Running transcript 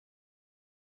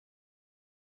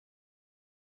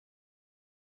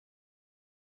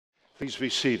Please be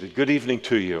seated. Good evening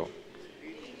to you.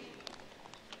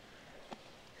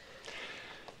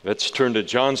 Let's turn to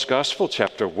John's Gospel,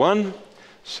 chapter 1,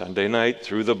 Sunday night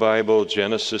through the Bible,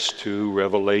 Genesis to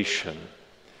Revelation.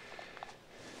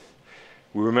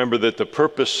 We remember that the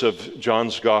purpose of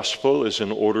John's Gospel is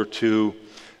in order to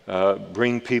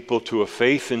bring people to a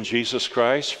faith in Jesus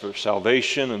Christ for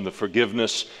salvation and the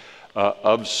forgiveness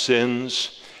of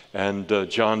sins. And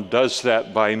John does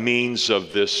that by means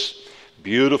of this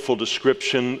beautiful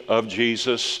description of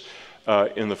Jesus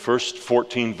in the first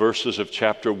 14 verses of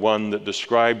chapter 1 that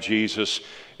describe Jesus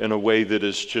in a way that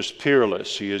is just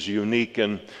peerless. He is unique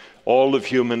in all of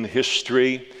human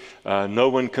history. No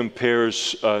one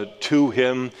compares to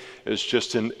him. As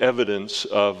just an evidence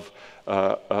of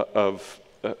how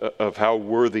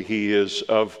worthy he is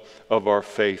of our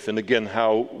faith, and again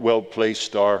how well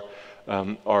placed our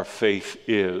faith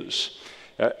is.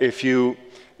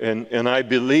 And I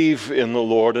believe in the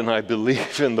Lord and I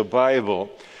believe in the Bible,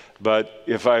 but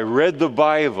if I read the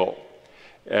Bible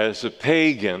as a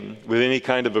pagan with any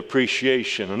kind of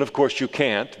appreciation, and of course you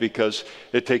can't because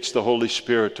it takes the Holy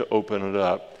Spirit to open it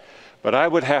up, but I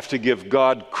would have to give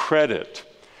God credit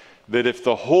that if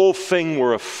the whole thing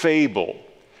were a fable,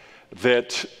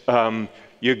 that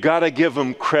you got to give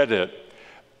him credit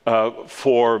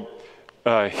for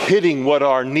hitting what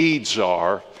our needs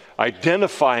are,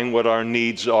 identifying what our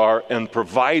needs are, and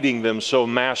providing them so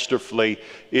masterfully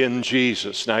in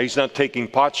Jesus. Now, he's not taking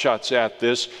pot shots at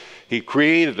this. He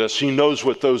created us. He knows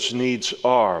what those needs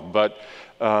are. But,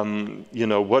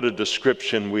 what a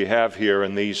description we have here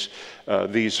in these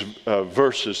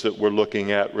verses that we're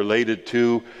looking at related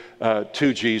to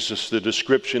Jesus, the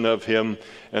description of him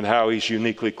and how he's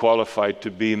uniquely qualified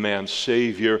to be man's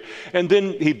Savior. And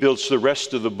then he builds the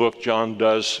rest of the book, John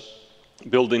does,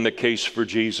 building the case for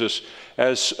Jesus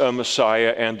as a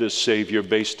Messiah and as Savior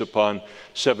based upon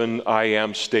 7 I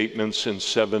am statements and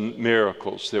 7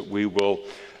 miracles that we will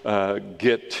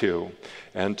get to.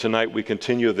 And tonight we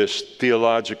continue this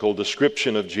theological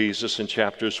description of Jesus in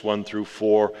chapters 1 through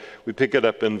 4. We pick it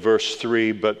up in verse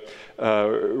 3, but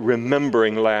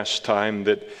remembering last time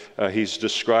that he's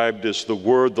described as the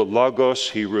Word, the Logos.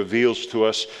 He reveals to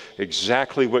us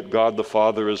exactly what God the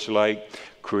Father is like.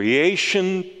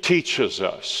 Creation teaches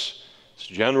us, it's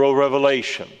general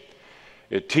revelation.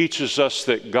 It teaches us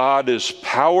that God is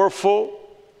powerful,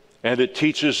 and it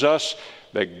teaches us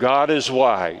that God is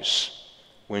wise.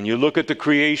 When you look at the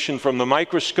creation from the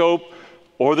microscope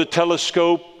or the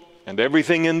telescope and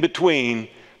everything in between,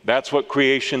 that's what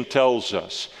creation tells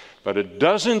us. But it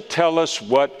doesn't tell us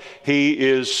what he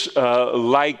is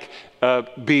like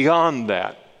beyond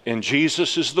that. And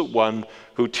Jesus is the one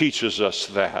who teaches us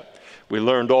that. We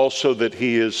learned also that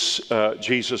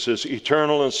Jesus is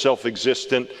eternal and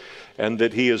self-existent, and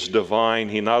that he is divine.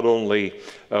 He not only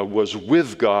was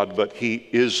with God, but he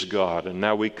is God. And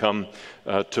now we come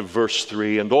to verse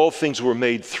 3. And all things were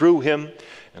made through him,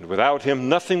 and without him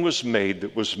nothing was made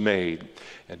that was made.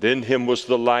 And in him was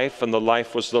the life, and the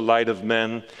life was the light of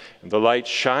men. And the light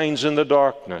shines in the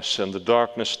darkness, and the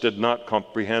darkness did not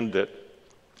comprehend it.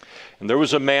 And there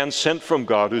was a man sent from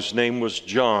God whose name was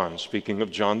John, speaking of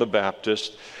John the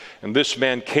Baptist. And this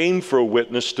man came for a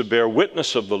witness to bear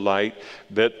witness of the light,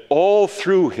 that all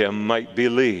through him might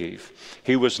believe.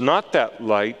 He was not that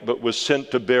light, but was sent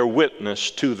to bear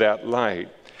witness to that light.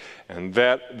 And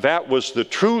that was the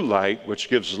true light, which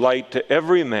gives light to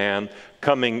every man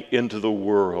coming into the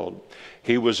world.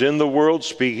 He was in the world,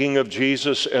 speaking of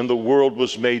Jesus, and the world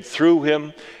was made through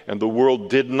him, and the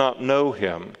world did not know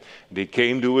him. And he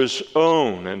came to his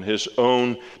own, and his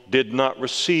own did not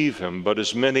receive him. But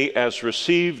as many as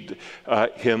received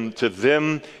him, to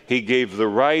them he gave the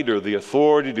right or the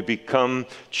authority to become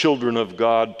children of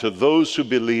God, to those who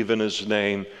believe in his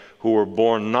name, who were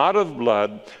born not of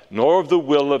blood, nor of the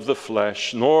will of the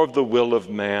flesh, nor of the will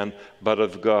of man, but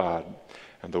of God.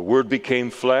 And the Word became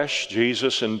flesh,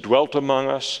 Jesus, and dwelt among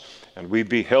us, and we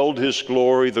beheld his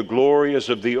glory. The glory is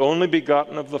of the only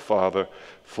begotten of the Father,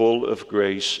 full of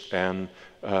grace and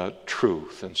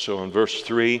truth. And so in verse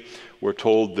 3, we're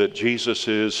told that Jesus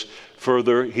is,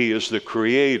 further, he is the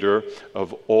creator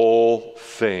of all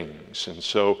things. And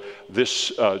so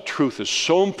this truth is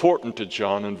so important to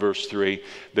John in verse 3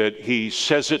 that he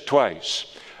says it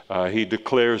twice. He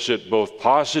declares it both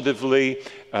positively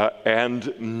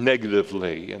and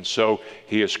negatively. And so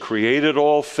he has created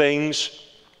all things.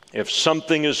 If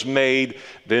something is made,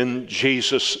 then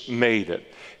Jesus made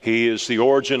it. He is the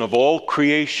origin of all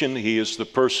creation. He is the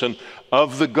person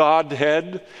of the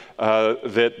Godhead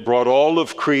that brought all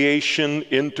of creation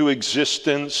into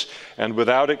existence, and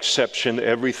without exception,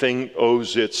 everything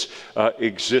owes its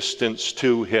existence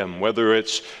to him, whether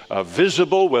it's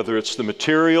visible, whether it's the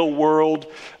material world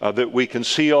that we can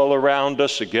see all around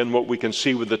us, again, what we can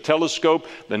see with the telescope,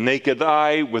 the naked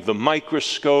eye, with the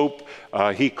microscope.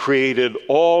 He created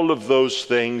all of those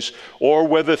things, or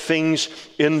whether things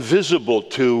invisible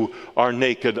to our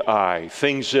naked eye,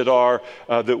 things that are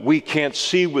that we can't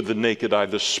see with the naked eye,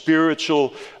 the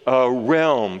spiritual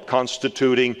realm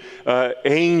constituting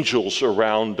angels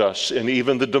around us, and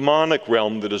even the demonic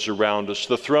realm that is around us,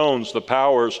 the thrones, the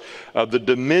powers, the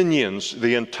dominions,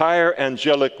 the entire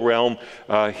angelic realm.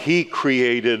 He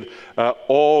created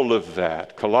all of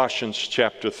that. Colossians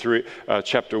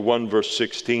chapter 1, verse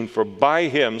 16, for by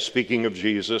him, speaking of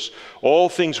Jesus, all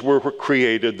things were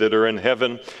created that are in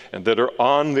heaven and that are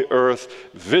on the earth,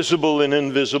 visible and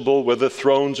invisible, whether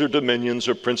thrones or dominions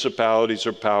or principalities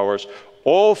or powers.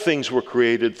 All things were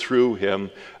created through him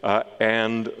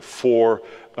and for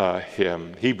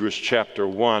him. Hebrews chapter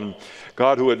 1,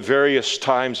 God, who at various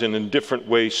times and in different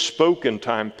ways spoke in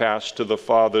time past to the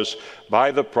fathers by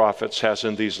the prophets, has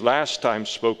in these last times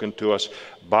spoken to us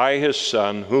by his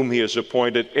Son, whom he has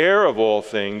appointed heir of all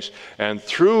things, and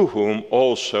through whom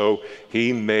also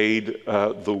he made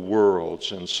the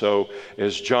worlds. And so,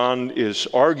 as John is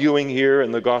arguing here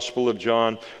in the Gospel of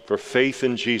John for faith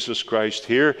in Jesus Christ,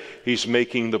 here he's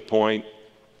making the point,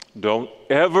 don't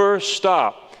ever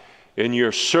stop in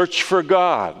your search for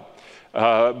God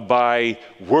by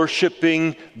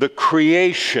worshiping the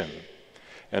creation.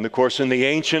 And of course, in the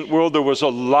ancient world, there was a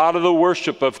lot of the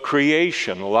worship of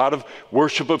creation, a lot of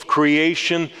worship of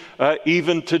creation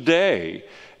even today.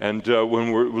 And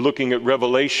when we're looking at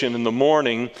Revelation in the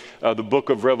morning, the book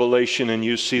of Revelation, and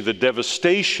you see the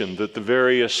devastation that the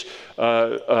various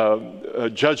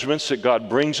judgments that God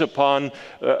brings upon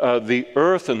the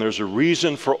earth, and there's a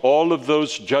reason for all of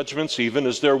those judgments, even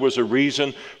as there was a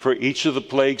reason for each of the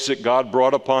plagues that God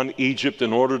brought upon Egypt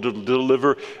in order to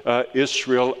deliver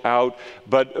Israel out.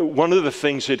 But one of the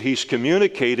things that he's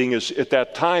communicating is at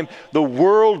that time, the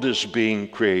world is being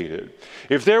created.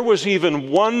 If there was even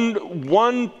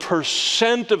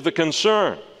 1% of the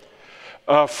concern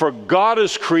for God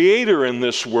as creator in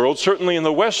this world, certainly in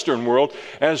the Western world,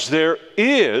 as there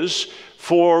is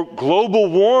for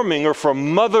global warming or for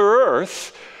Mother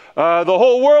Earth, the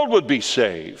whole world would be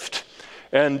saved.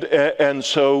 And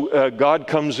so God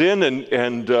comes in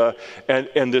and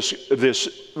this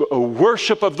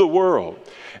worship of the world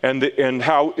and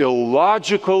how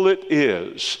illogical it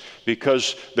is,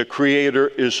 because the Creator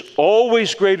is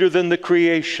always greater than the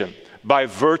creation by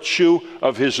virtue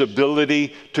of his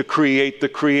ability to create the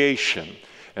creation.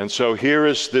 And so here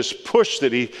is this push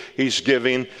that he's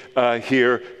giving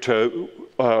here to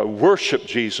worship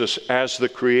Jesus as the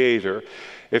Creator.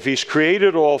 If he's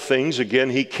created all things, again,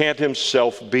 he can't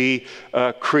himself be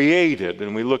created.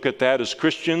 And we look at that as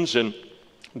Christians, and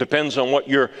depends on what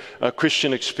your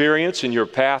Christian experience and your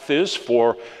path is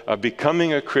for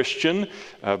becoming a Christian.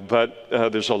 But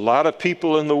there's a lot of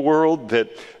people in the world that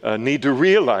need to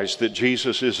realize that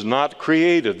Jesus is not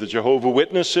created. The Jehovah's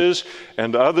Witnesses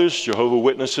and others, Jehovah's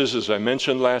Witnesses, as I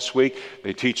mentioned last week,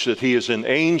 they teach that he is an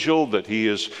angel, that he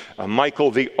is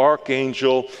Michael the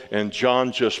archangel, and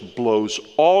John just blows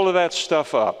all of that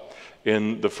stuff up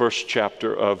in the first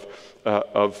chapter of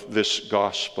this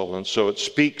gospel. And so it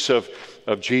speaks of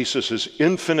Jesus'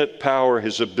 infinite power,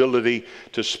 his ability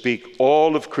to speak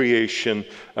all of creation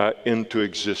into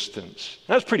existence.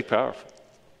 That's pretty powerful.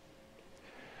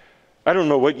 I don't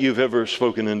know what you've ever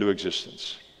spoken into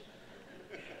existence.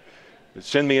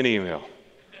 Send me an email.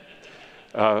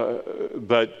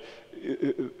 But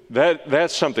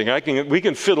that's something. We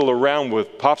can fiddle around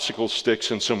with popsicle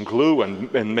sticks and some glue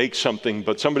and make something,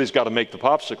 but somebody's got to make the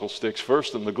popsicle sticks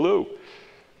first and the glue.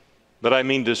 But I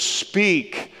mean, to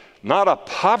speak not a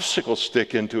popsicle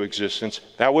stick into existence,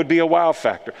 that would be a wow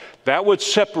factor. That would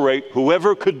separate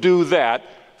whoever could do that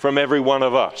from every one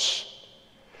of us.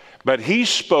 But he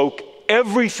spoke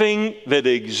everything that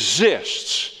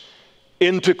exists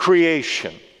into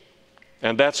creation.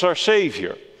 And that's our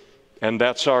Savior. And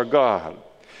that's our God.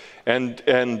 And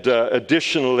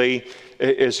additionally,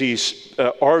 as he's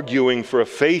arguing for a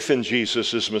faith in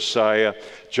Jesus as Messiah,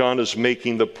 John is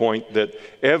making the point that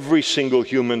every single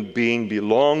human being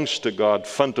belongs to God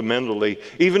fundamentally.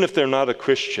 Even if they're not a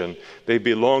Christian, they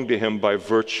belong to him by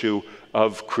virtue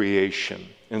of creation.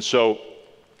 And so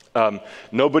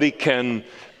nobody can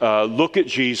look at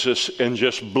Jesus and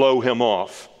just blow him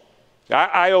off.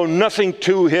 I owe nothing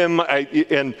to him,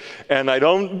 and I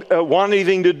don't want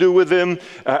anything to do with him.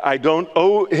 I don't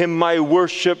owe him my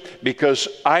worship because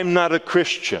I'm not a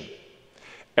Christian.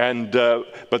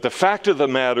 But the fact of the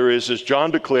matter is, as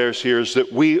John declares here, is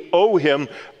that we owe him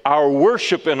our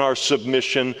worship and our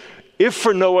submission, if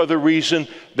for no other reason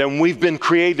than we've been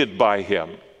created by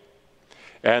him.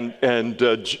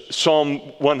 And Psalm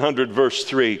 100, verse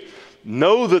 3,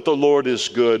 know that the Lord is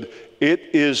good.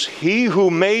 It is he who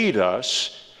made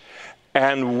us,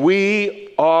 and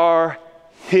we are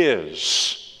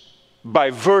his by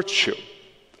virtue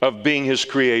of being his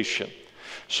creation.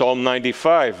 Psalm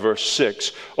 95, verse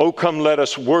 6, oh, come, let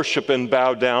us worship and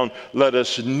bow down. Let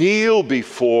us kneel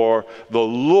before the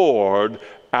Lord,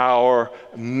 our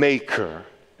Maker.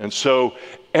 And so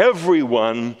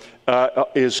everyone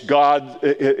is God,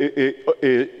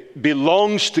 it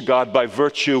belongs to God by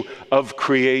virtue of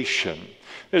creation.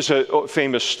 There's a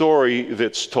famous story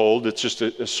that's told. It's just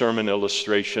a sermon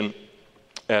illustration,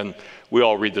 and we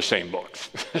all read the same book.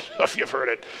 If you've heard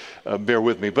it, bear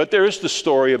with me. But there is the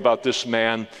story about this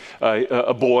man,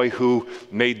 a boy who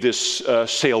made this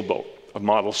sailboat, a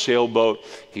model sailboat.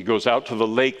 He goes out to the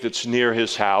lake that's near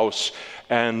his house,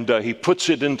 and he puts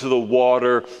it into the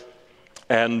water,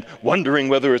 and wondering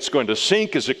whether it's going to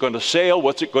sink, is it going to sail,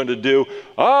 what's it going to do?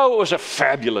 Oh, it was a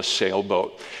fabulous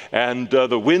sailboat. And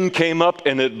the wind came up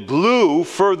and it blew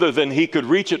further than he could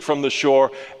reach it from the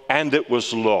shore, and it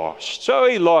was lost. So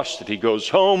he lost it. He goes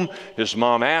home. His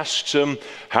mom asks him,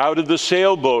 how did the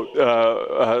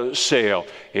sailboat sail?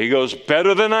 He goes,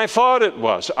 better than I thought it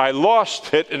was. I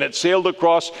lost it and it sailed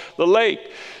across the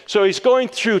lake. So he's going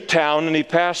through town and he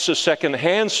passes a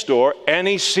second-hand store and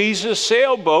he sees a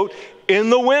sailboat in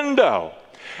the window.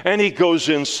 And he goes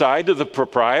inside to the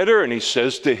proprietor and he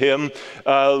says to him,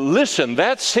 listen,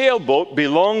 that sailboat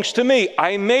belongs to me.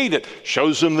 I made it.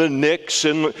 Shows him the nicks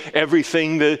and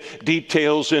everything, the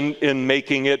details in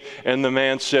making it. And the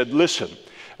man said, listen,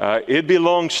 it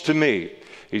belongs to me.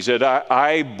 He said,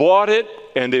 I bought it,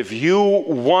 and if you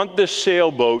want this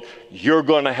sailboat, you're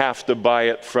going to have to buy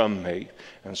it from me.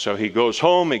 And so he goes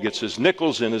home, he gets his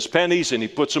nickels and his pennies, and he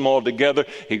puts them all together.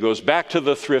 He goes back to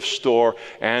the thrift store,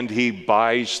 and he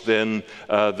buys then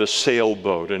the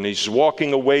sailboat. And he's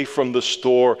walking away from the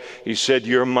store. He said,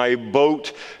 you're my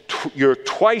boat. You're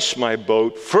twice my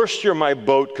boat. First, you're my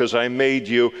boat because I made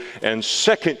you. And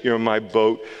second, you're my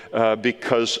boat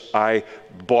because I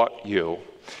bought you.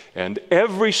 And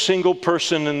every single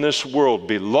person in this world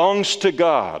belongs to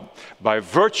God by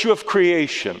virtue of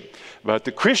creation. But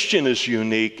the Christian is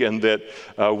unique in that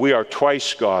we are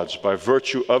twice God's by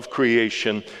virtue of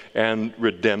creation and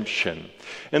redemption.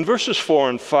 In verses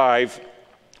 4 and 5,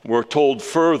 we're told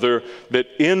further that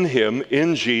in him,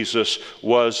 in Jesus,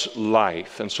 was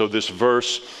life. And so this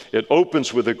verse, it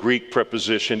opens with a Greek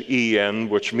preposition, en,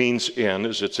 which means in,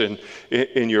 as it's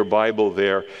in your Bible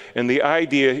there. And the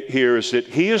idea here is that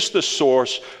he is the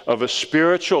source of a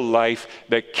spiritual life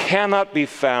that cannot be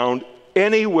found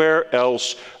anywhere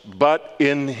else but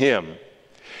in him.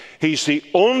 He's the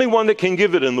only one that can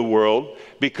give it in the world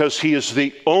because he is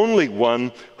the only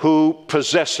one who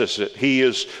possesses it. He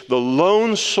is the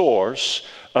lone source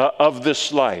of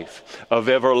this life, of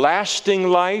everlasting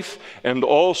life and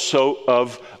also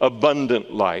of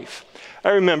abundant life. I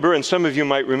remember, and some of you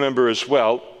might remember as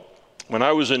well, when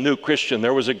I was a new Christian,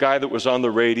 there was a guy that was on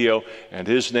the radio, and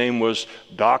his name was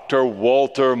Dr.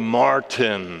 Walter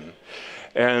Martin.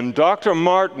 And Dr.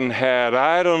 Martin had,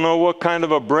 I don't know what kind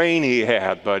of a brain he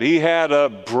had, but he had a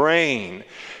brain.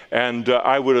 And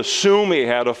I would assume he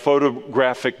had a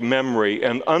photographic memory,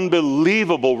 an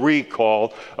unbelievable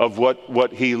recall of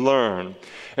what he learned.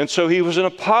 And so he was an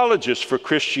apologist for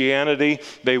Christianity.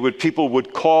 People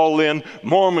would call in,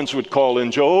 Mormons would call in,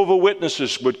 Jehovah's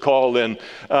Witnesses would call in,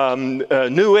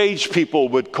 New Age people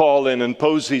would call in and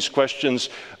pose these questions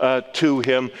to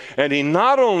him. And he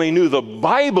not only knew the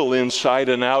Bible inside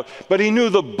and out, but he knew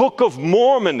the Book of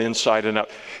Mormon inside and out.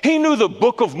 He knew the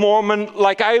Book of Mormon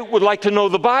like I would like to know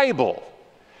the Bible.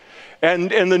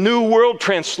 And the New World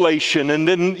Translation, and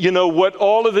then, what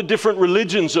all of the different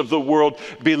religions of the world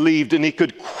believed. And he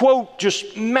could quote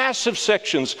just massive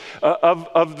sections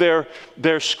of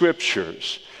their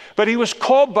scriptures. But he was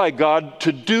called by God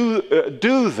to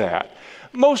do that.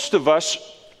 Most of us,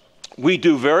 we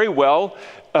do very well,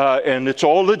 and it's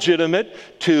all legitimate,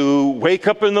 to wake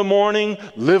up in the morning,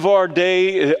 live our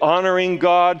day honoring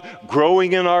God,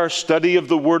 growing in our study of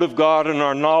the Word of God and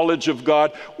our knowledge of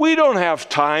God. We don't have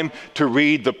time to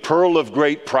read the Pearl of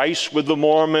Great Price with the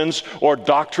Mormons, or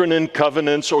Doctrine and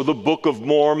Covenants, or the Book of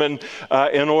Mormon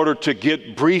in order to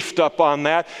get briefed up on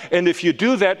that. And if you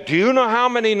do that, do you know how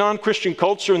many non-Christian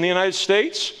cults are in the United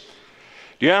States?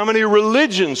 Do you know how many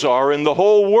religions are in the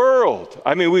whole world?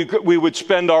 I mean, we would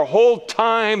spend our whole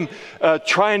time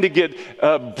trying to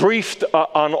get briefed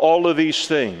on all of these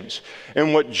things.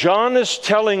 And what John is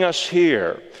telling us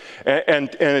here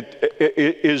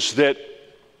is that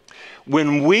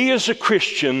when we as a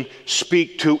Christian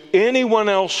speak to anyone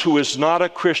else who is not a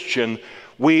Christian,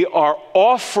 we are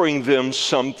offering them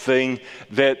something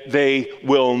that they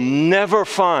will never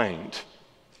find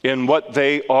in what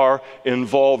they are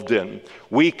involved in.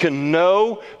 We can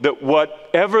know that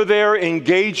whatever they're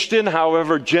engaged in,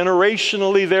 however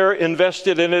generationally they're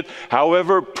invested in it,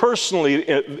 however personally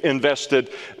invested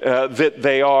that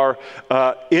they are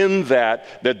in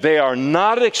that they are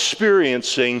not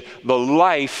experiencing the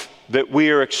life that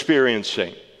we are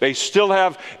experiencing. They still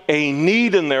have a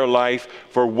need in their life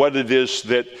for what it is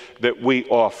that we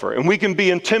offer. And we can be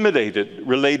intimidated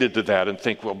related to that and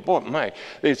think, well, boy,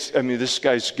 this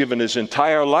guy's given his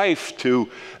entire life to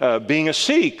being a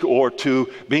Sikh or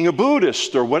to being a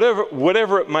Buddhist or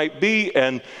whatever it might be.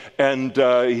 And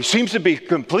he seems to be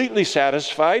completely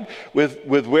satisfied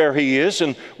with where he is.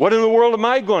 And what in the world am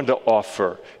I going to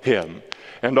offer him?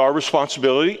 And our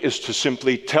responsibility is to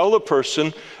simply tell the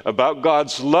person about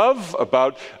God's love,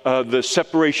 about the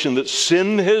separation that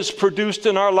sin has produced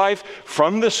in our life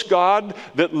from this God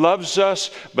that loves us,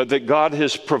 but that God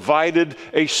has provided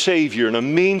a Savior and a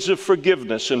means of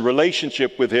forgiveness and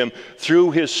relationship with Him through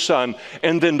His Son.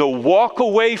 And then to walk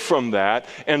away from that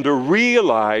and to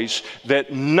realize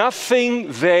that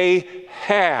nothing they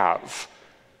have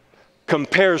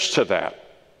compares to that.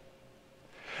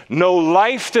 No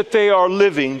life that they are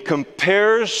living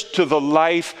compares to the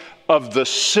life of the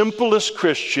simplest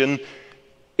Christian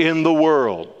in the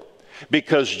world,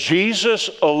 because Jesus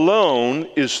alone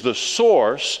is the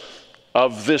source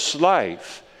of this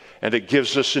life. And it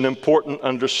gives us an important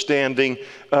understanding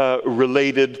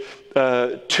related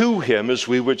to Him, as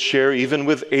we would share even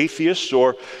with atheists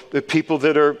or the people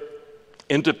that are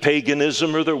into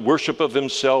paganism or their worship of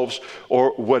themselves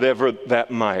or whatever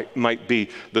that might be.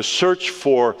 The search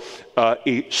for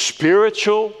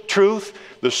spiritual truth,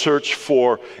 the search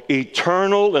for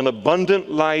eternal and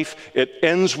abundant life, it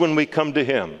ends when we come to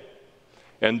Him.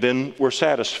 And then we're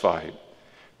satisfied.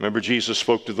 Remember, Jesus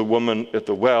spoke to the woman at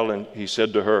the well, and He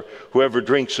said to her, whoever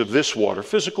drinks of this water,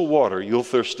 physical water, you'll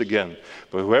thirst again.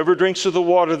 But whoever drinks of the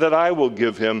water that I will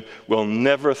give him will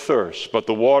never thirst. But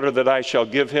the water that I shall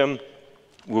give him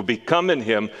will become in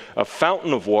him a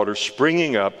fountain of water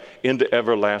springing up into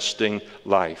everlasting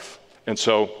life. And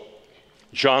so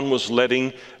John was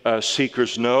letting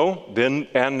seekers know then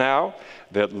and now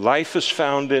that life is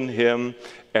found in Him,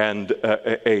 and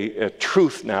a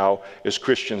truth now as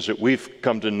Christians that we've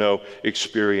come to know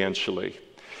experientially.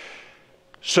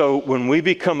 So when we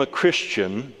become a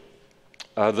Christian,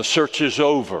 the search is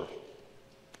over.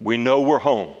 We know we're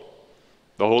home.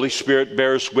 The Holy Spirit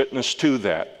bears witness to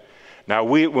that. Now,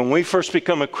 when we first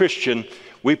become a Christian,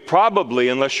 we probably,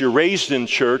 unless you're raised in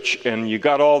church and you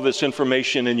got all this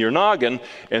information in your noggin,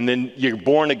 and then you're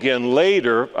born again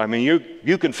later, I mean,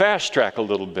 you can fast track a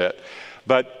little bit.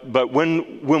 But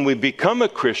when we become a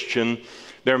Christian,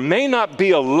 there may not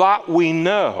be a lot we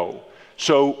know.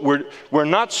 So we're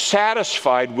not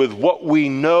satisfied with what we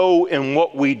know and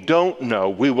what we don't know.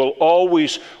 We will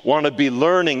always want to be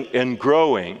learning and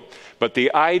growing. But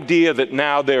the idea that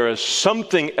now there is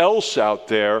something else out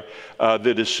there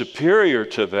that is superior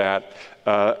to that,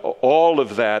 all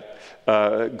of that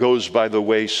goes by the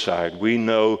wayside. We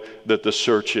know that the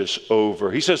search is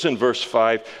over. He says in verse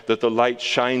 5 that the light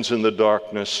shines in the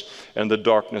darkness, and the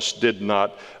darkness did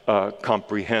not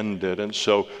comprehend it. And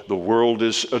so the world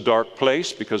is a dark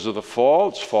place because of the fall.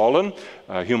 It's fallen.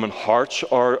 Human hearts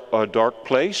are a dark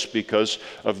place because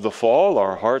of the fall.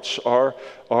 Our hearts are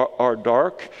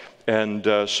dark. And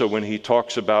so when he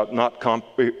talks about not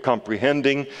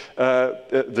comprehending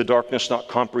the darkness, not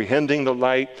comprehending the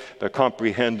light, to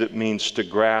comprehend it means to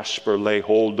grasp or lay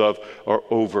hold of or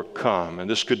overcome. And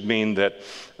this could mean that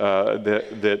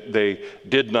they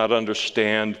did not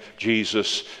understand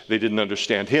Jesus. They didn't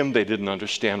understand Him. They didn't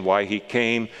understand why He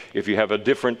came. If you have a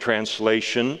different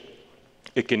translation,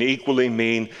 it can equally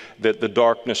mean that the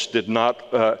darkness could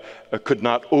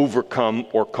not overcome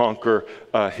or conquer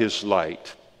His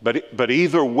light. But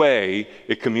either way,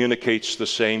 it communicates the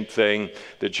same thing,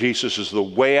 that Jesus is the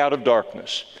way out of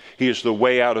darkness. He is the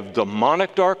way out of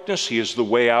demonic darkness. He is the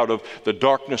way out of the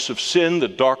darkness of sin, the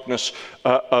darkness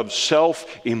of self,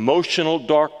 emotional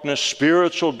darkness,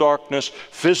 spiritual darkness,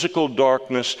 physical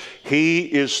darkness. He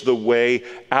is the way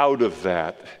out of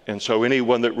that. And so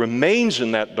anyone that remains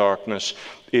in that darkness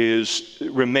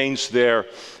remains there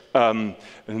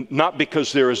not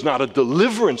because there is not a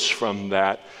deliverance from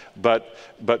that, but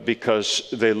because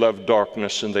they love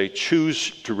darkness and they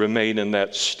choose to remain in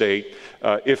that state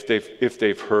if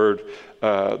they've heard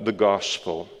the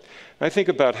gospel. I think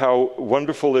about how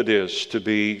wonderful it is to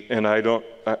be, and I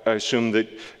assume that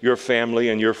your family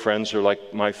and your friends are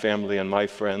like my family and my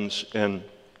friends, and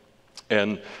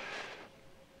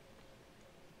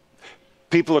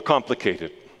people are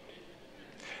complicated,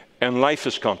 and life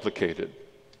is complicated.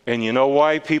 And you know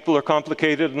why people are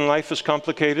complicated and life is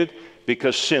complicated?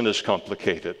 Because sin is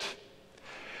complicated.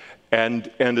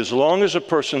 And as long as a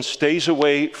person stays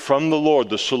away from the Lord,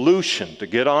 the solution to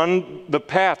get on the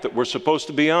path that we're supposed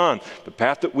to be on, the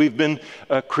path that we've been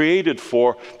created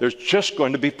for, there's just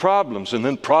going to be problems. And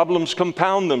then problems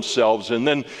compound themselves. And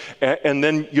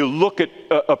then you look at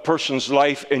a person's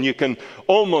life and you can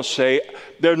almost say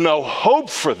there's no hope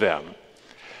for them.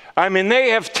 I mean,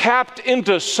 they have tapped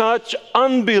into such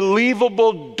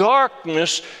unbelievable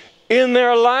darkness in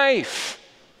their life.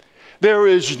 There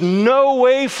is no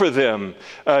way for them,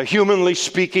 humanly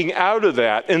speaking, out of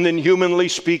that. And then humanly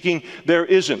speaking, there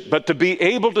isn't. But to be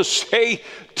able to say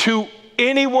to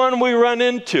anyone we run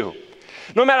into,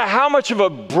 no matter how much of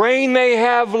a brain they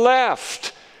have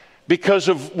left, because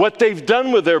of what they've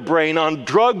done with their brain on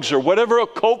drugs or whatever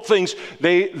occult things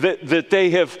that they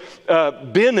have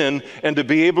been in, and to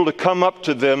be able to come up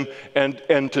to them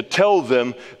and to tell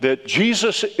them that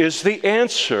Jesus is the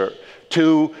answer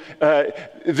to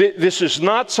this is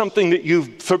not something that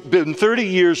you've been 30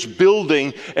 years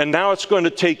building and now it's going to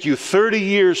take you 30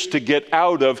 years to get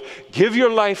out of. Give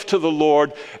your life to the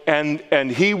Lord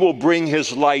and He will bring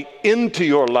His light into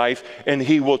your life and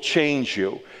He will change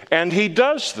you. And He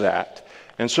does that.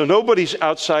 And so nobody's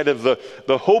outside of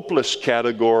the hopeless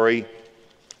category.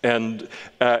 And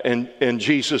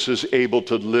Jesus is able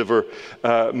to deliver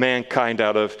mankind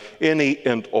out of any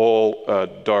and all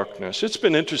darkness. It's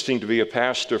been interesting to be a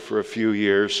pastor for a few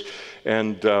years,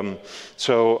 and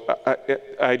so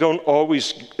I don't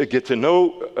always get to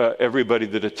know everybody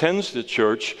that attends the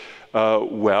church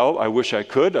well. I wish I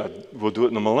could. We'll do it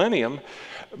in the millennium,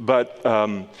 but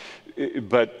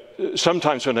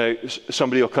sometimes when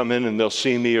somebody will come in and they'll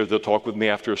see me or they'll talk with me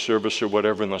after a service or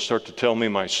whatever, and they'll start to tell me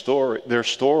their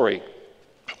story.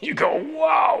 You go,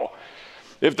 wow,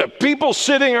 if the people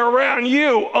sitting around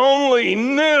you only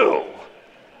knew,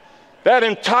 that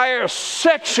entire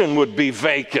section would be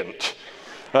vacant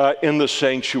in the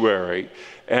sanctuary.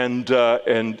 And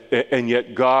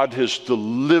yet God has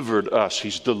delivered us.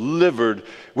 He's delivered.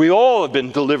 We all have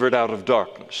been delivered out of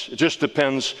darkness. It just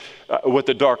depends what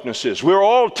the darkness is. We're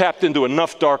all tapped into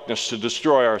enough darkness to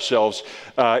destroy ourselves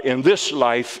in this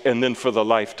life and then for the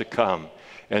life to come.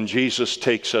 And Jesus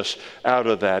takes us out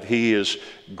of that. He is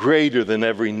greater than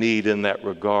every need in that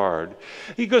regard.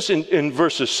 He goes in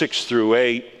verses 6 through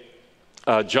 8.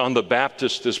 John the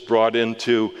Baptist is brought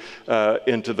into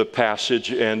the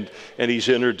passage, and he's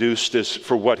introduced as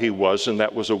for what he was, and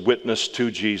that was a witness to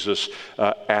Jesus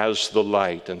as the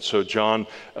light. And so John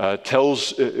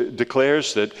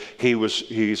declares that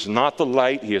he's not the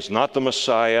light, he is not the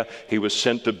Messiah, he was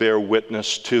sent to bear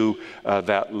witness to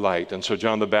that light. And so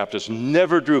John the Baptist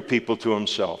never drew people to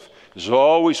himself. He was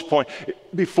always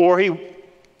before he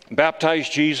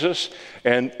baptized Jesus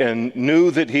and knew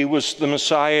that he was the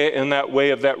Messiah in that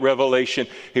way of that revelation.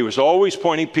 He was always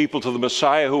pointing people to the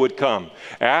Messiah who would come.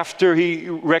 After he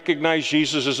recognized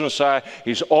Jesus as Messiah,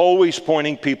 he's always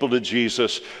pointing people to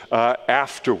Jesus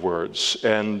afterwards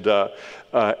and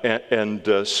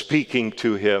speaking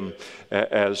to him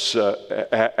as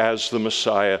the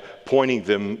Messiah, pointing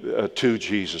them to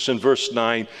Jesus. In verse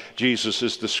 9, Jesus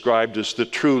is described as the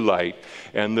true light.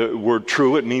 And the word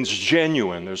true, it means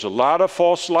genuine. There's a lot of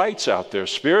false lights out there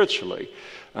spiritually.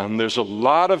 There's a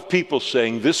lot of people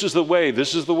saying, this is the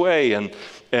way,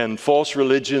 and false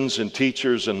religions and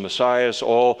teachers and messiahs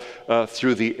all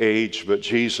through the age. But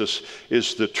Jesus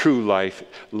is the true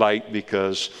light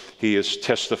because he is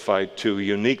testified to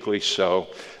uniquely so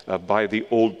by the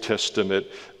Old Testament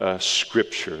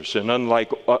scriptures. And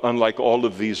unlike all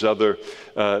of these other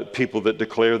people that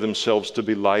declare themselves to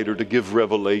be light or to give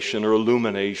revelation or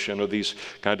illumination or these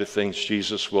kind of things,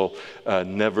 Jesus will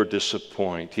never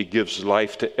disappoint. He gives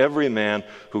life to every man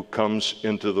who comes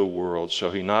into the world. So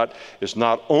he is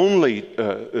not only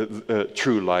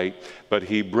true light, but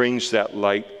he brings that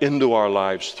light into our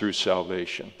lives through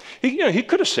salvation. He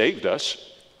could have saved us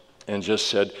and just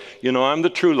said, I'm the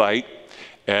true light,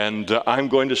 and I'm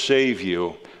going to save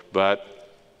you, but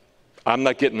I'm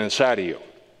not getting inside of you.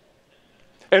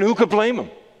 And who could blame him?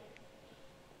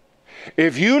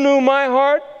 If you knew my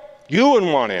heart, you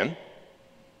wouldn't want in.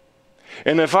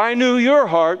 And if I knew your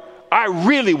heart, I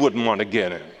really wouldn't want to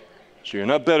get in. So you're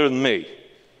not better than me.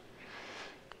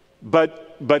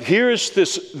 But here's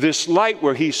this light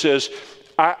where he says,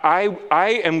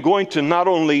 I am going to not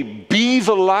only be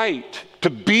the light, to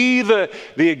be the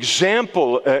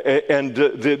example and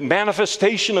the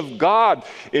manifestation of God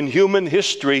in human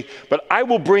history, but I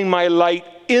will bring my light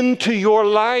into your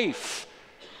life.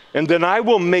 And then I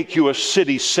will make you a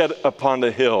city set upon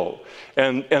a hill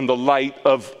and the light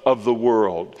of the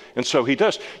world. And so he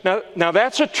does. Now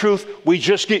that's a truth we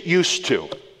just get used to.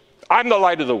 I'm the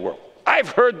light of the world. I've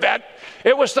heard that.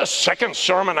 It was the second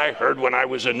sermon I heard when I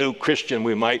was a new Christian,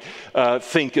 we might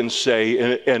think and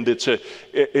say, and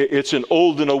it's an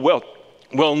old and a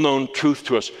well-known truth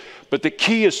to us. But the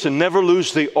key is to never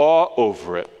lose the awe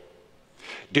over it.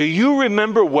 Do you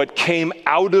remember what came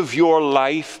out of your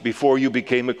life before you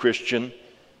became a Christian?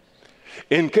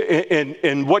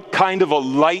 In what kind of a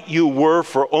light you were,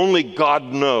 for only God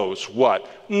knows what.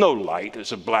 No light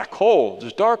is a black hole,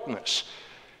 there's darkness.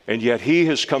 And yet he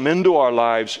has come into our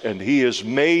lives and he has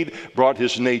brought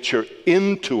his nature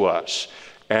into us.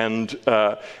 And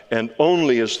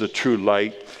only as the true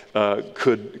light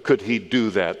could he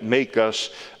do that, make us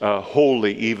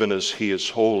holy even as he is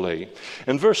holy.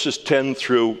 In verses 10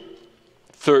 through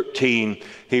 13,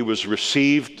 he was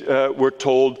received, we're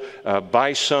told,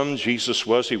 by some. Jesus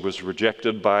was. He was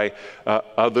rejected by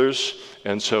others.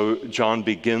 And so John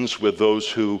begins with those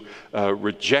who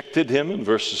rejected him in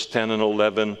verses 10 and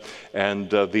 11.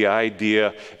 And the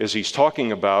idea is he's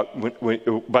talking about,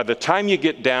 by the time you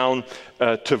get down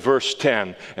to verse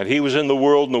 10, and he was in the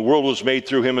world, and the world was made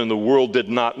through him, and the world did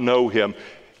not know him,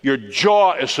 your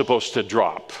jaw is supposed to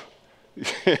drop.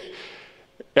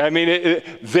 I mean,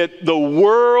 that the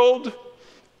world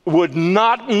would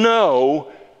not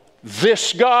know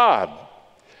this God,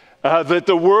 that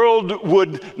the world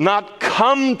would not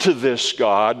come to this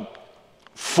God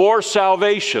for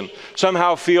salvation,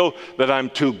 somehow feel that I'm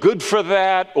too good for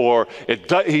that, or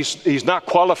he's not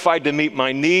qualified to meet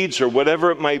my needs, or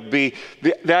whatever it might be.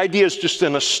 The idea is just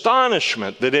an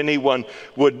astonishment that anyone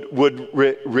would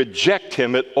reject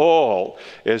him at all,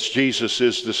 as Jesus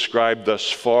is described thus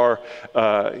far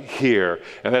here.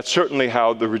 And that's certainly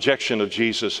how the rejection of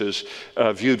Jesus is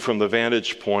viewed from the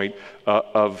vantage point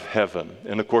of heaven.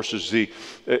 And of course, as the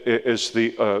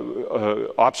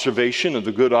observation, and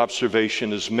the good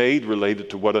observation is made related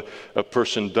to what a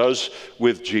person does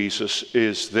with Jesus,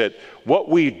 is that what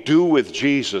we do with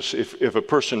Jesus, if a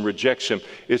person rejects him,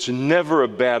 it's never a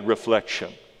bad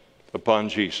reflection upon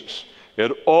Jesus.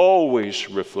 It always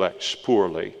reflects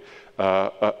poorly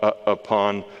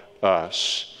upon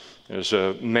us. There's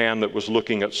a man that was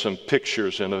looking at some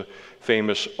pictures in a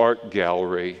famous art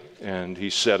gallery, and he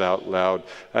said out loud,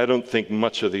 I don't think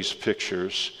much of these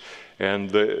pictures. And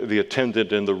the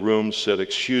attendant in the room said,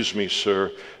 excuse me,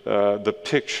 sir, the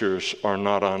pictures are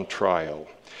not on trial.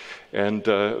 And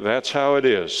that's how it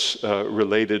is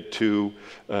related to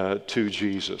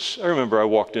Jesus. I remember I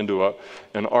walked into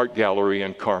an art gallery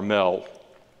in Carmel,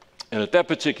 and at that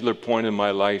particular point in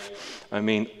my life, I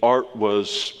mean, art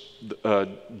was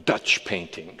Dutch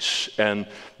paintings and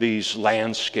these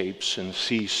landscapes and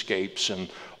seascapes and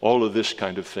all of this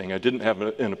kind of thing. I didn't have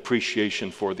an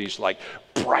appreciation for these like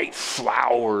bright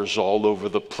flowers all over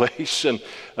the place and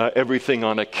everything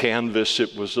on a canvas.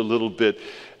 It was a little bit,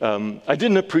 I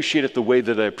didn't appreciate it the way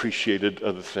that I appreciated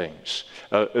other things,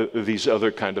 these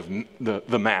other kind of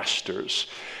the masters.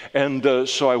 And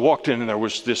so I walked in and there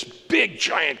was this big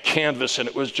giant canvas, and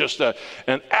it was just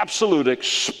an absolute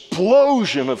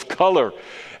explosion of color.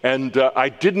 And I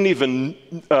didn't even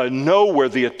know where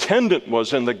the attendant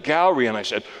was in the gallery. And I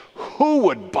said, who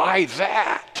would buy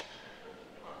that?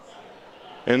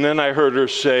 And then I heard her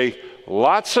say,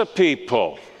 lots of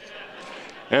people.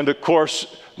 And of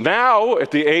course, now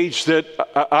at the age that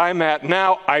I'm at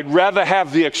now, I'd rather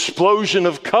have the explosion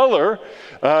of color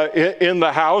in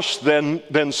the house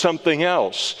than something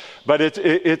else. But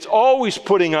it's always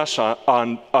putting us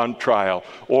on trial,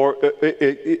 or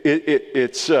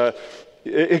it's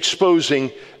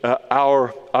exposing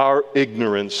our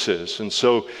ignorances. And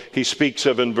so he speaks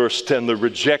of in verse 10 the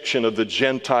rejection of the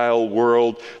Gentile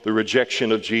world, the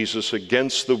rejection of Jesus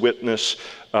against the witness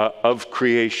of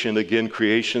creation. Again,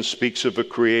 creation speaks of a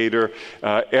creator.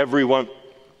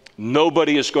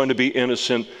 Nobody is going to be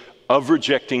innocent of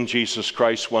rejecting Jesus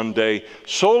Christ one day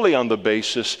solely on the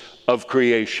basis of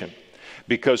creation,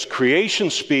 because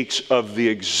creation speaks of the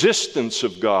existence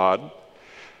of God,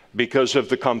 because of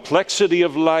the complexity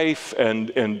of life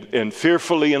and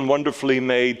fearfully and wonderfully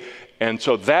made. And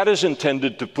so that is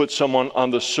intended to put someone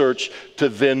on the search to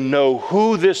then know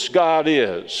who this God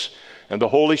is. And the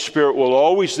Holy Spirit will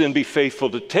always then be faithful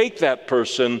to take that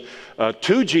person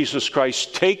to Jesus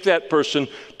Christ, take that person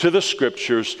to the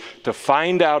Scriptures to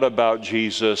find out about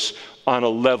Jesus on a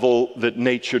level that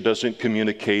nature doesn't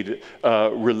communicate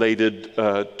related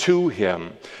to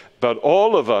him. But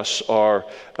all of us are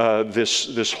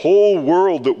this whole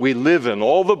world that we live in,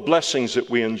 all the blessings that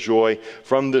we enjoy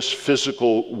from this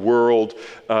physical world.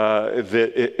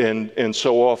 And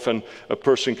so often a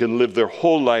person can live their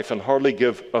whole life and hardly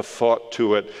give a thought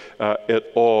to it at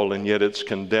all, and yet it's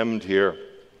condemned here.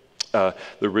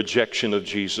 The rejection of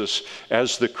Jesus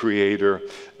as the Creator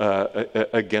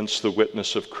against the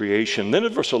witness of creation. Then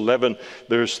in verse 11,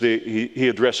 he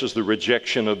addresses the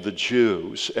rejection of the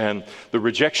Jews, and the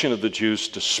rejection of the Jews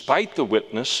despite the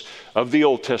witness of the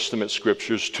Old Testament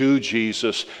Scriptures to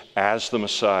Jesus as the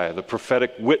Messiah, the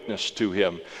prophetic witness to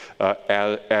him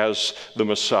as the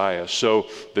Messiah. So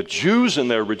the Jews in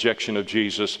their rejection of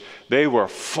Jesus, they were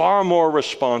far more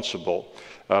responsible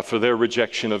for their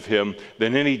rejection of him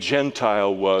than any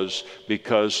Gentile was,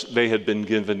 because they had been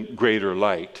given greater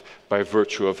light by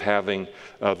virtue of having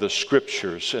the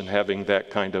Scriptures and having that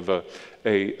kind of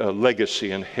a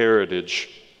legacy and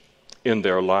heritage in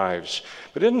their lives.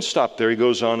 But it didn't stop there. He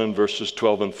goes on in verses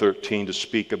 12 and 13 to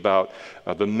speak about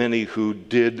the many who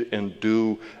did and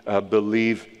do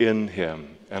believe in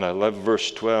him. And I love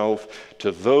verse 12.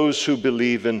 To those who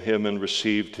believe in him and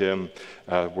received him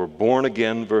were born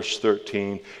again, verse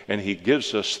 13, and he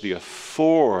gives us the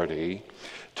authority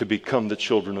to become the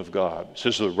children of God. It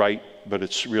says the right, but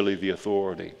it's really the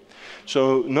authority.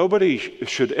 So nobody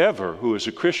should ever, who is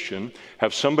a Christian,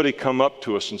 have somebody come up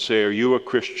to us and say, are you a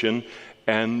Christian?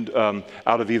 And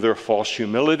out of either false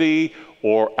humility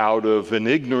or out of an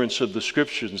ignorance of the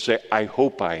Scriptures, and say, I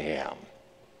hope I am.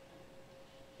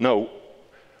 No.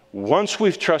 Once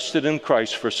we've trusted in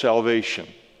Christ for salvation,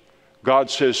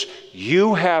 God says,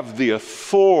 you have the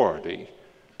authority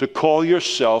to call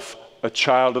yourself a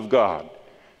child of God.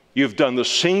 You've done the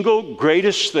single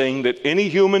greatest thing that any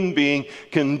human being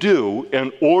can do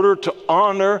in order to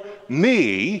honor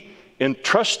me in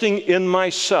trusting in my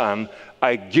Son.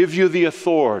 I give you the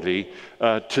authority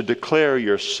to declare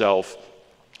yourself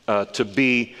to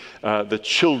be the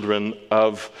children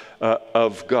of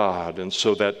God. And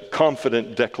so that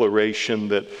confident declaration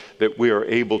that we are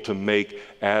able to make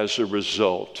as a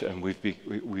result, and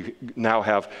we now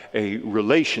have a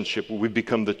relationship where we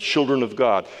become the children of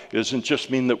God. It doesn't just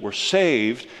mean that we're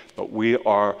saved, but we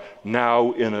are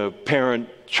now in a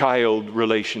parent-child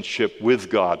relationship with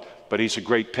God. But he's a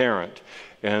great parent.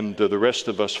 And the rest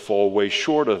of us fall way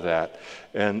short of that,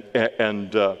 and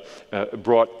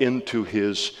brought into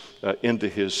his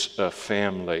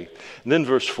family. And then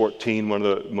verse 14, one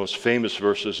of the most famous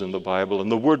verses in the Bible,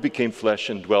 and the Word became flesh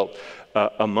and dwelt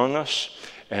among us,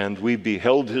 and we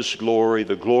beheld his glory.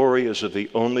 The glory is of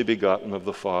the only begotten of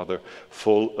the Father,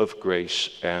 full of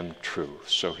grace and truth.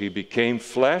 So he became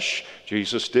flesh,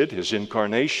 Jesus did, his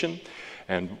incarnation,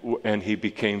 and he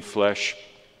became flesh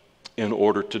in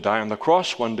order to die on the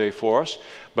cross one day for us,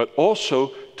 but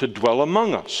also to dwell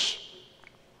among us,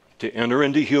 to enter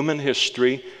into human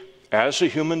history as a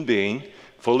human being,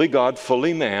 fully God,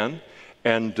 fully man,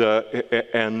 and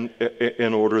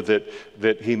in order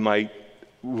that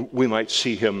we might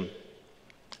see him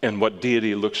and what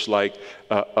deity looks like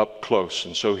up close.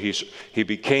 And so he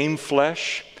became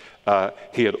flesh.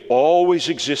 He had always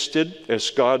existed as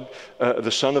God,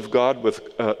 the Son of God,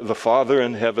 with the Father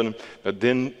in heaven, but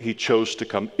then he chose to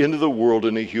come into the world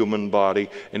in a human body,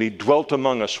 and he dwelt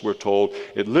among us, we're told.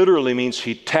 It literally means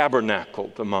he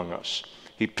tabernacled among us.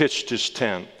 He pitched his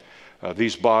tent.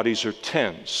 These bodies are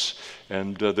tents,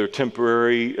 and they're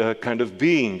temporary kind of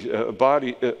beings,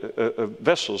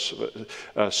 vessels,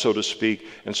 so to speak.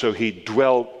 And so he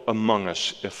dwelt among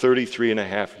us 33 and a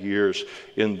half years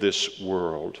in this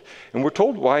world. And we're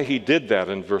told why he did that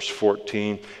in verse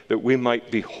 14, that we might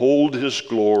behold his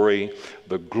glory,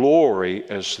 the glory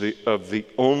of the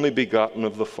only begotten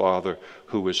of the Father,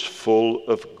 who is full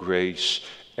of grace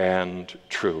and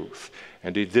truth.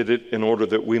 And he did it in order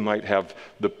that we might have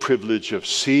the privilege of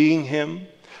seeing him,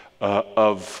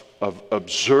 of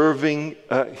observing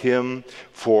him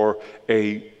for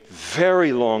a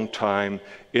very long time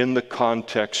in the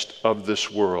context of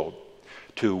this world,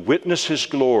 to witness his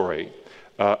glory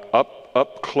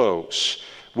up close.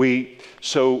 We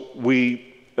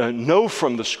know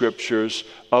from the Scriptures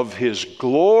of his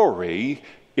glory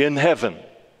in heaven.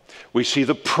 We see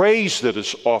the praise that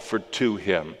is offered to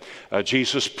him.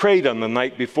 Jesus prayed on the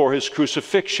night before his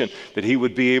crucifixion that he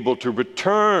would be able to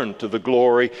return to the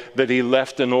glory that he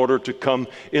left in order to come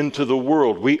into the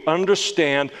world. We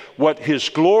understand what his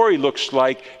glory looks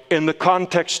like in the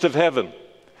context of heaven.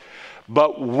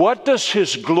 But what does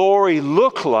his glory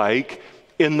look like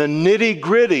in the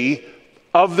nitty-gritty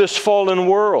of this fallen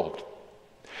world?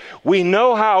 We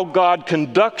know how God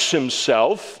conducts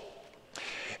himself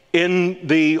in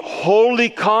the holy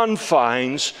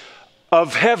confines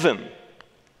of heaven.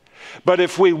 But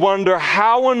if we wonder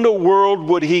how in the world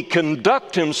would he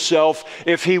conduct himself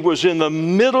if he was in the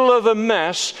middle of the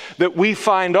mess that we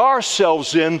find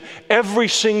ourselves in every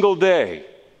single day,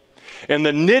 in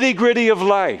the nitty-gritty of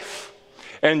life,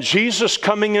 and Jesus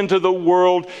coming into the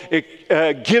world,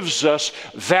 it gives us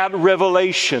that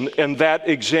revelation and that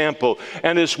example.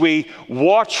 And as we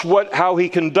watch how he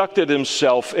conducted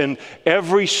himself in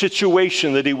every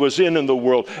situation that he was in the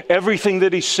world, everything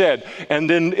that he said, and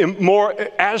then more,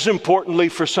 as importantly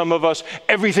for some of us,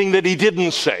 everything that he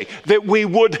didn't say, that we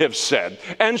would have said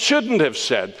and shouldn't have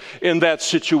said in that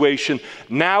situation,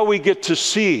 now we get to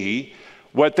see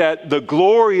what the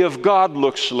glory of God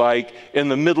looks like in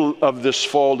the middle of this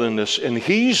fallenness. And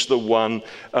he's the one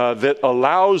that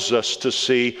allows us to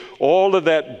see all of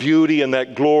that beauty and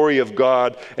that glory of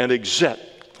God and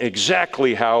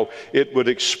exactly how it would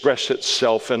express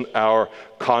itself in our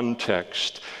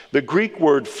context. The Greek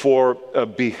word for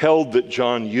beheld that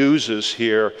John uses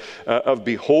here, of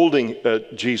beholding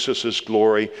Jesus'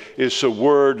 glory, is a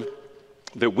word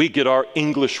that we get our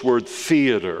English word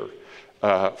theater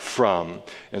from.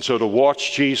 And so to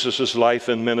watch Jesus' life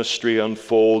and ministry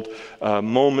unfold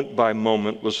moment by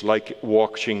moment was like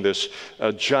watching this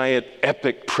giant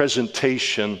epic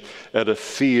presentation at a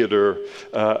theater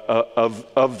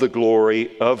of the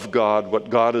glory of God,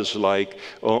 what God is like,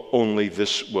 only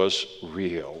this was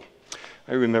real.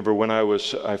 I remember when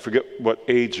I forget what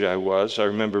age I was, I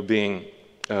remember being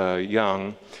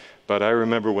young, but I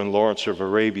remember when Lawrence of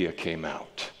Arabia came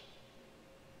out.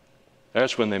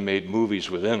 That's when they made movies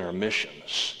with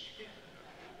intermissions.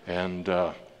 And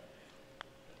I'm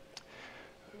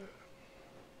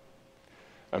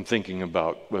thinking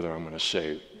about whether I'm going to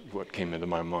say what came into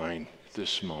my mind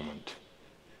this moment.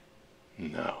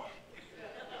 No,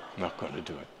 I'm not going to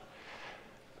do it.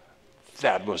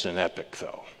 That was an epic,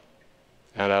 though.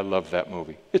 And I love that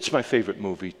movie. It's my favorite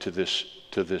movie to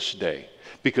this day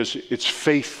because it's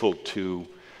faithful to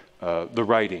the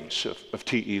writings of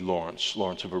T.E. Lawrence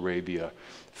of Arabia,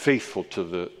 faithful to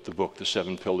the book, The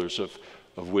Seven Pillars of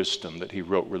Wisdom that he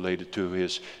wrote related to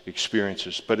his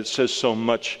experiences. But it says so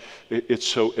much, it's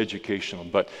so educational.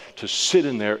 But to sit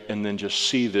in there and then just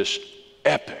see this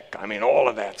epic, I mean, all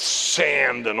of that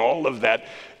sand and all of that,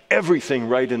 everything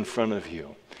right in front of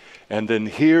you. And then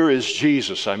here is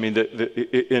Jesus. I mean,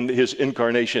 in his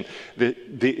incarnation,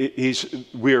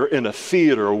 we're in a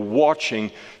theater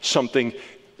watching something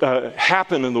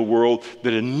happen in the world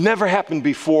that had never happened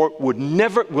before, will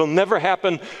never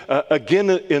happen again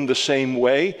in the same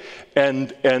way.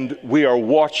 And we are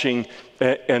watching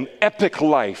an epic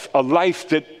life, a life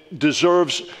that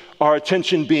deserves our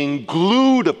attention being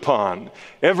glued upon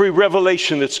every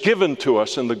revelation that's given to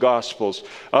us in the Gospels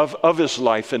of his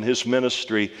life and his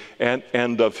ministry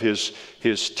and of his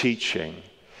teaching.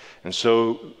 And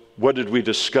so what did we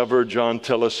discover? John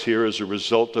tells us here as a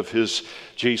result of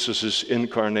Jesus'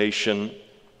 incarnation,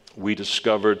 we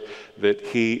discovered that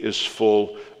he is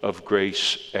full of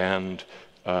grace and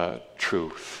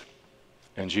truth.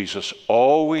 And Jesus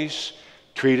always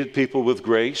treated people with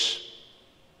grace,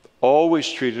 always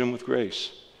treated them with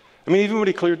grace. I mean, even when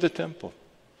he cleared the temple,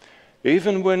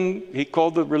 even when he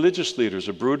called the religious leaders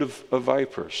a brood of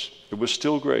vipers, it was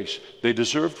still grace. They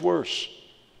deserved worse.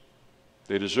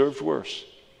 They deserved worse.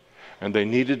 And they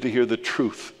needed to hear the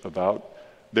truth about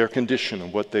their condition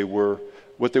and what they were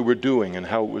doing and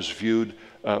how it was viewed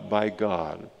by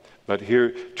God. But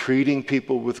here, treating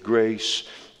people with grace,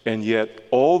 and yet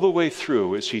all the way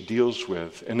through as he deals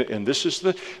with, and this is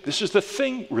the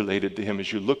thing related to him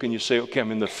as you look and you say, okay,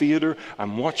 I'm in the theater,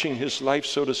 I'm watching his life,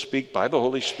 so to speak, by the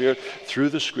Holy Spirit through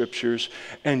the scriptures,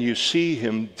 and you see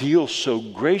him deal so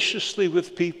graciously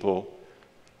with people,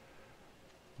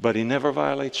 but he never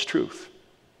violates truth.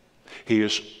 He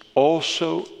is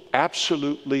also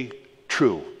absolutely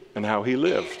true in how he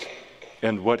lived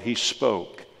and what he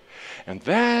spoke. And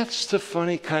that's the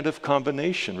funny kind of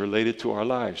combination related to our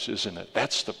lives, isn't it?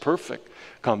 That's the perfect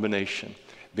combination,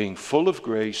 being full of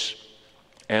grace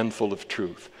and full of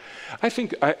truth. I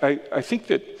think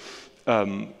that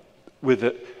with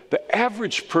the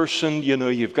average person, you know,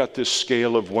 you've got this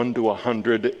scale of 1 to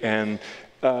 100, and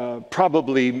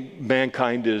probably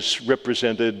mankind is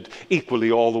represented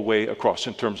equally all the way across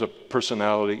in terms of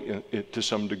personality to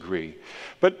some degree.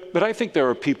 But I think there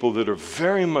are people that are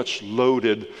very much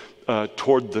loaded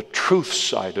toward the truth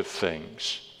side of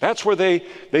things. That's where they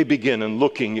begin in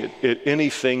looking at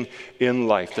anything in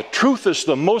life. The truth is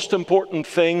the most important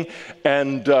thing,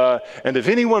 and if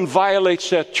anyone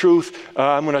violates that truth,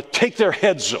 I'm going to take their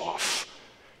heads off.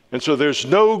 And so there's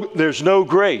no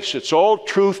grace. It's all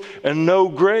truth and no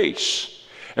grace.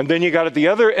 And then you got at the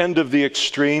other end of the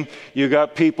extreme, you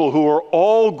got people who are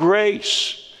all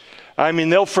grace. I mean,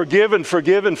 they'll forgive and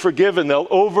forgive and forgive, and they'll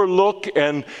overlook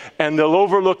and they'll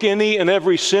overlook any and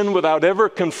every sin without ever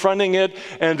confronting it,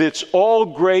 and it's all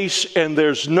grace and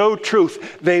there's no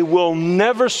truth. They will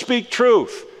never speak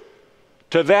truth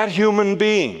to that human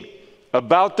being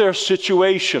about their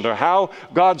situation or how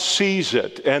God sees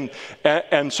it.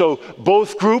 And so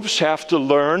both groups have to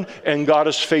learn, and God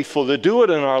is faithful to do it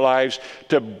in our lives,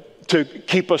 to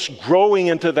keep us growing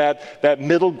into that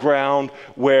middle ground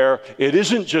where it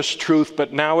isn't just truth,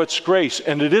 but now it's grace.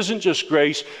 And it isn't just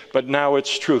grace, but now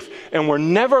it's truth. And we're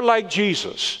never like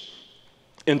Jesus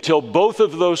until both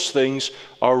of those things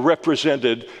are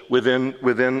represented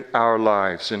within our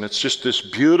lives. And it's just this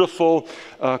beautiful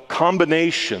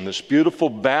combination, this beautiful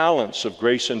balance of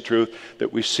grace and truth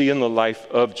that we see in the life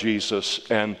of Jesus,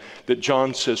 and that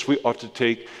John says we ought to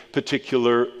take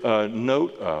particular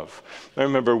note of. I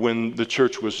remember when the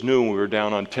church was new, we were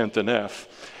down on 10th and F,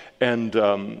 and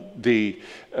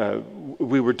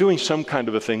we were doing some kind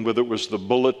of a thing, whether it was the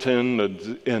bulletin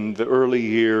in the early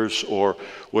years or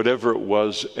whatever it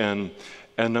was, and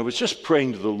I was just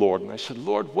praying to the Lord, and I said,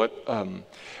 Lord, what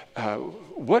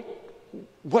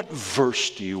verse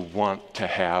do you want to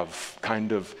have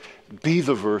kind of be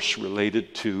the verse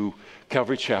related to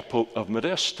Calvary Chapel of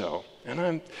Modesto? And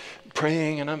I'm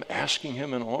praying and I'm asking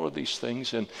him and all of these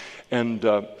things, and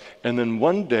then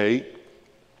one day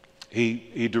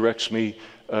he directs me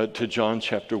to John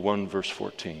chapter 1, verse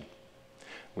 14.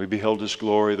 We beheld his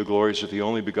glory, the glories of the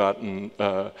only begotten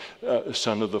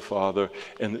Son of the Father,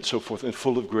 and so forth, and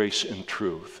full of grace and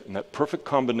truth. And that perfect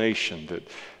combination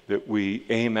that we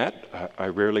aim at, I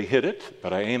rarely hit it,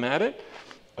 but I aim at it,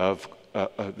 of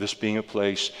this being a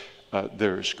place,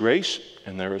 there is grace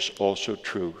and there is also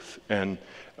truth. And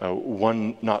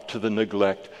one not to the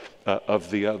neglect of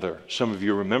the other. Some of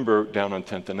you remember down on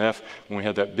 10th and F when we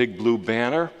had that big blue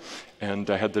banner, and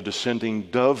I had the descending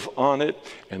dove on it,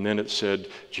 and then it said,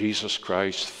 Jesus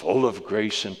Christ, full of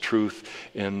grace and truth,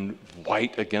 in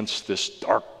white against this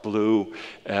dark blue.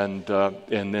 And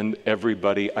then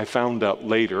everybody, I found out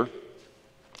later,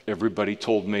 everybody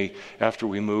told me after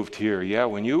we moved here, yeah,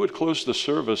 when you would close the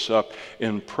service up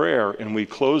in prayer and we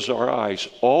close our eyes,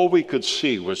 all we could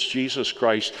see was Jesus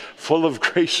Christ, full of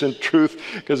grace and truth,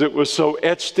 because it was so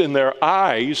etched in their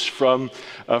eyes from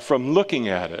looking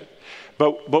at it.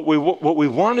 But what we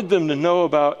wanted them to know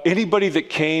about anybody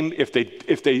that came, if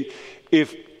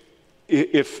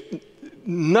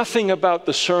nothing about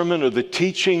the sermon or the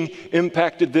teaching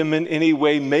impacted them in any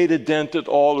way, made a dent at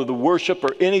all, or the worship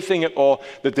or anything at all,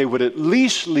 that they would at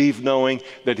least leave knowing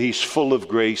that he's full of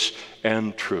grace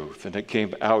and truth. And it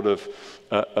came out of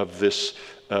this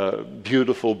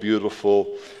beautiful,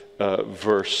 beautiful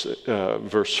verse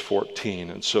 14.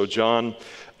 And so John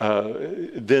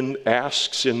then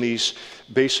asks in these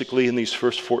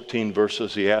first 14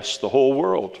 verses, he asks the whole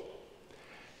world,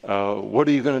 what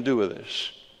are you going to do with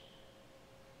this?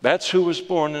 That's who was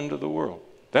born into the world.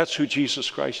 That's who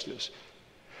Jesus Christ is.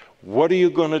 What are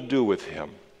you going to do with him?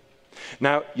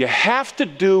 Now, you have to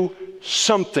do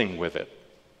something with it.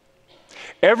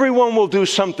 Everyone will do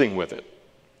something with it.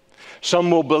 Some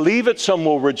will believe it, some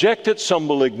will reject it, some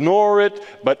will ignore it,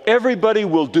 but everybody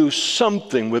will do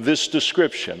something with this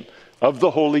description of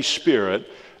the Holy Spirit,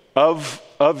 of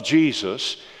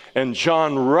Jesus. And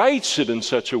John writes it in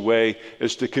such a way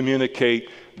as to communicate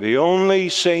the only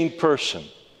sane person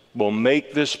will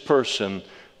make this person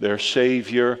their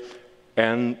Savior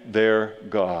and their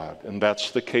God. And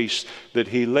that's the case that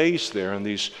he lays there in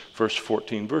these first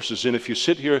 14 verses. And if you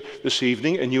sit here this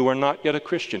evening and you are not yet a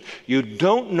Christian, you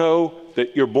don't know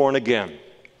that you're born again.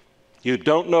 You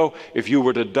don't know if you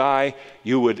were to die,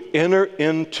 you would enter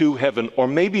into heaven. Or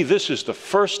maybe this is the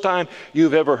first time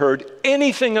you've ever heard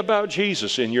anything about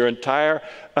Jesus in your entire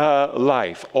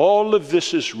life. All of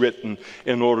this is written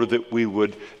in order that we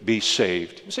would be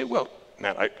saved. You say, well,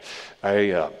 man,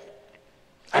 I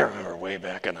remember way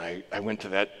back, and I went to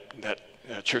that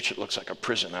church that looks like a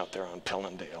prison out there on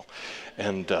Pellendale,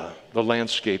 and the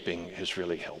landscaping has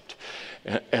really helped.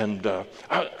 And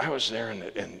I was there, and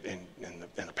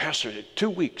the pastor did 2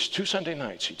 weeks, 2 Sunday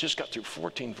nights. He just got through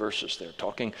 14 verses there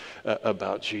talking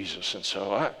about Jesus. And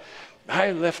so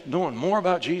I left knowing more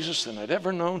about Jesus than I'd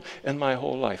ever known in my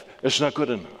whole life. It's not good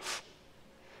enough.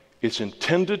 It's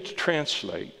intended to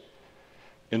translate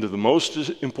into the most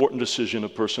important decision a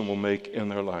person will make in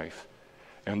their life.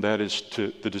 And that is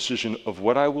the decision of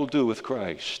what I will do with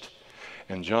Christ.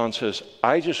 And John says,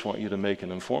 I just want you to make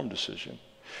an informed decision.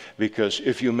 Because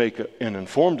if you make an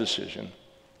informed decision,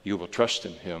 you will trust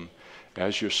in him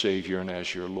as your Savior and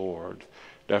as your Lord.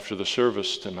 After the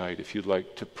service tonight, if you'd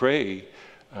like to pray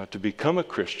to become a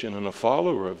Christian and a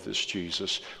follower of this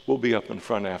Jesus, we'll be up in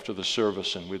front after the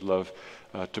service, and we'd love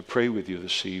to pray with you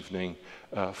this evening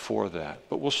for that.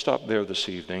 But we'll stop there this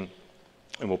evening,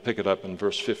 and we'll pick it up in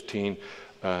verse 15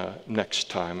 next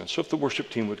time. And so if the worship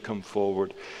team would come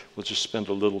forward, we'll just spend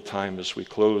a little time as we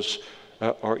close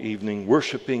our evening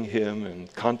worshiping him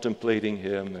and contemplating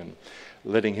him and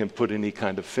letting him put any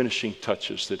kind of finishing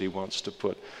touches that he wants to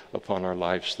put upon our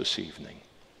lives this evening.